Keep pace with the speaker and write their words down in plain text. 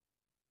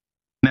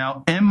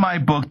Now, in my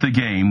book, The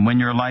Game, Win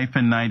Your Life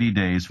in 90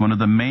 Days, one of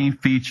the main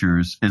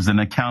features is an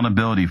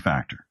accountability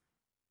factor.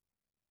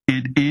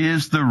 It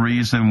is the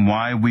reason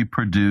why we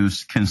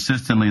produce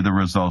consistently the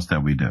results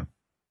that we do.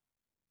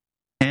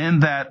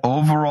 In that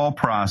overall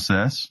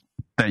process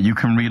that you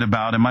can read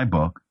about in my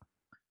book,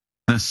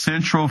 the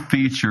central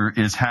feature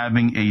is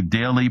having a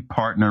daily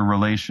partner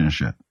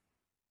relationship.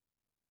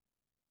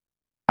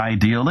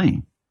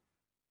 Ideally,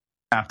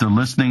 after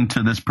listening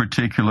to this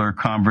particular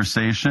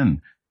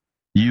conversation,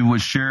 you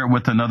would share it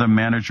with another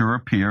manager or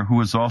peer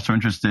who is also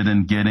interested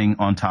in getting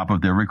on top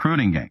of their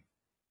recruiting game.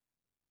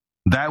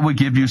 That would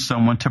give you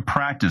someone to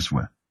practice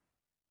with.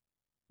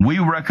 We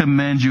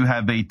recommend you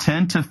have a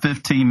 10 to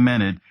 15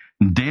 minute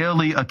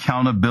daily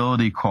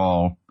accountability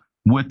call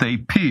with a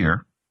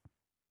peer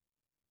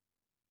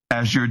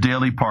as your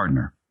daily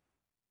partner.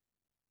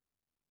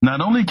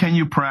 Not only can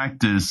you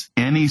practice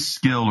any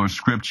skill or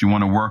script you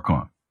want to work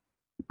on,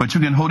 but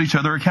you can hold each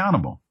other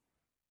accountable.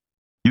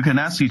 You can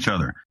ask each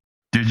other,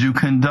 did you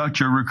conduct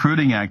your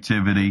recruiting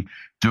activity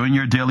during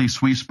your daily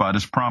sweet spot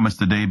as promised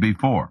the day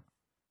before?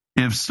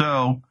 If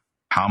so,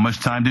 how much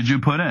time did you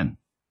put in?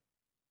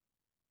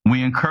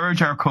 We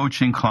encourage our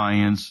coaching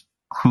clients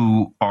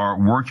who are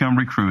working on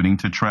recruiting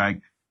to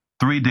track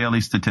 3 daily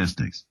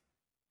statistics.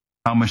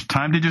 How much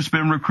time did you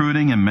spend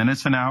recruiting in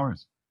minutes and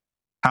hours?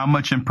 How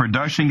much in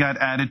production got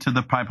added to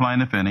the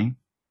pipeline, if any?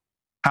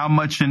 How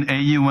much in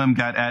AUM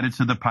got added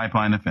to the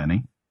pipeline, if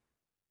any?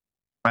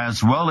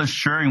 As well as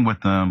sharing with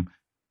them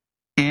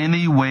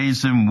any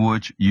ways in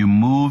which you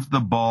moved the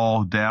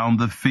ball down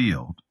the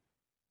field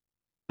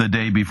the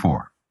day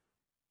before,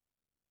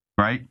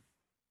 right?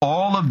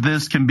 All of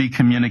this can be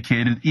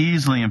communicated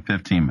easily in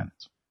 15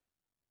 minutes.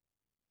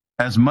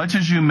 As much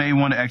as you may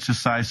want to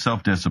exercise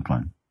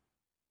self-discipline,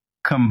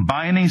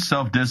 combining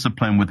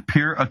self-discipline with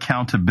peer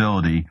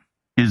accountability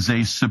is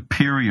a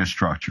superior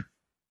structure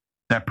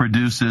that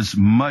produces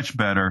much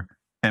better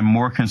and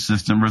more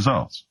consistent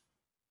results.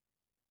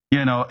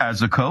 You know,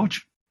 as a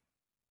coach,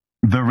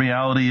 the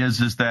reality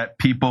is that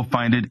people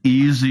find it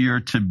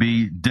easier to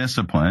be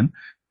disciplined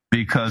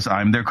because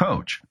I'm their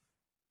coach.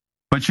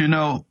 But you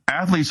know,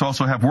 athletes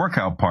also have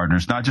workout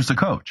partners, not just a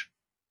coach.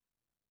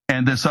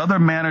 And this other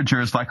manager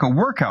is like a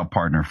workout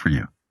partner for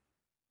you.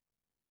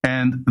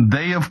 And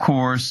they, of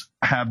course,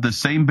 have the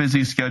same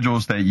busy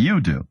schedules that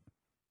you do.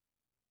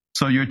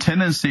 So your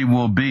tendency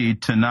will be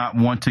to not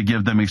want to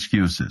give them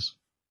excuses,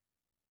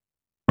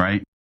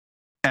 right?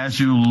 As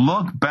you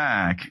look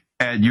back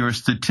at your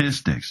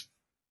statistics,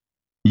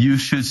 you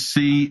should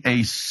see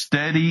a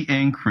steady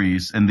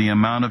increase in the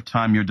amount of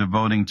time you're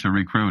devoting to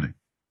recruiting,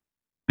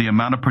 the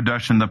amount of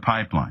production in the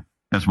pipeline,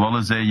 as well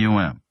as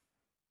AUM.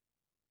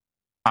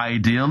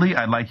 Ideally,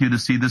 I'd like you to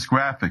see this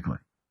graphically.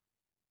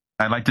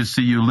 I'd like to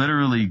see you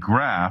literally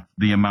graph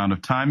the amount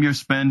of time you're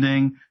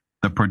spending,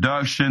 the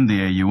production,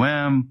 the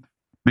AUM,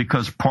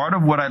 because part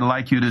of what I'd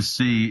like you to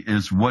see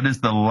is what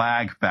is the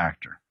lag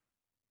factor.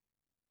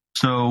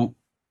 So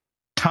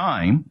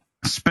time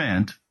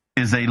spent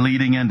is a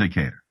leading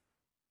indicator,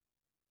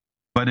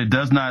 but it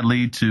does not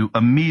lead to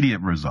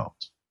immediate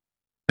results.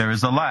 There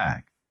is a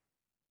lag.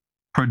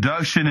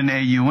 Production and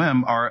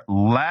AUM are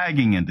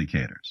lagging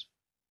indicators.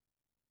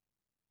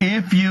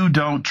 If you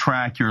don't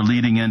track your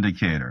leading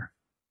indicator,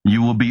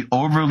 you will be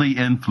overly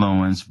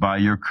influenced by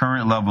your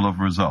current level of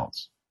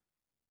results.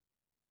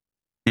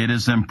 It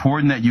is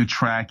important that you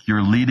track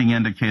your leading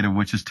indicator,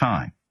 which is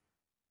time,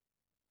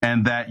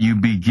 and that you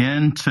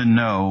begin to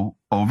know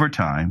over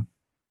time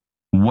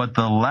what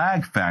the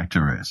lag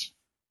factor is,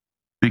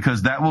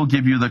 because that will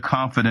give you the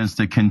confidence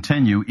to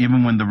continue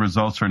even when the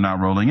results are not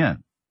rolling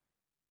in.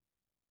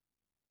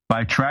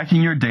 By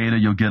tracking your data,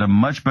 you'll get a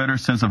much better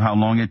sense of how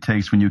long it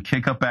takes when you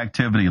kick up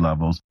activity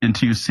levels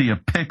until you see a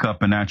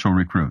pickup in actual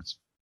recruits.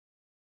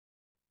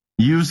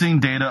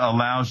 Using data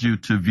allows you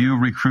to view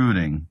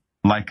recruiting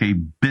like a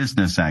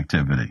business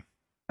activity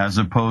as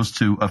opposed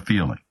to a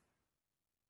feeling.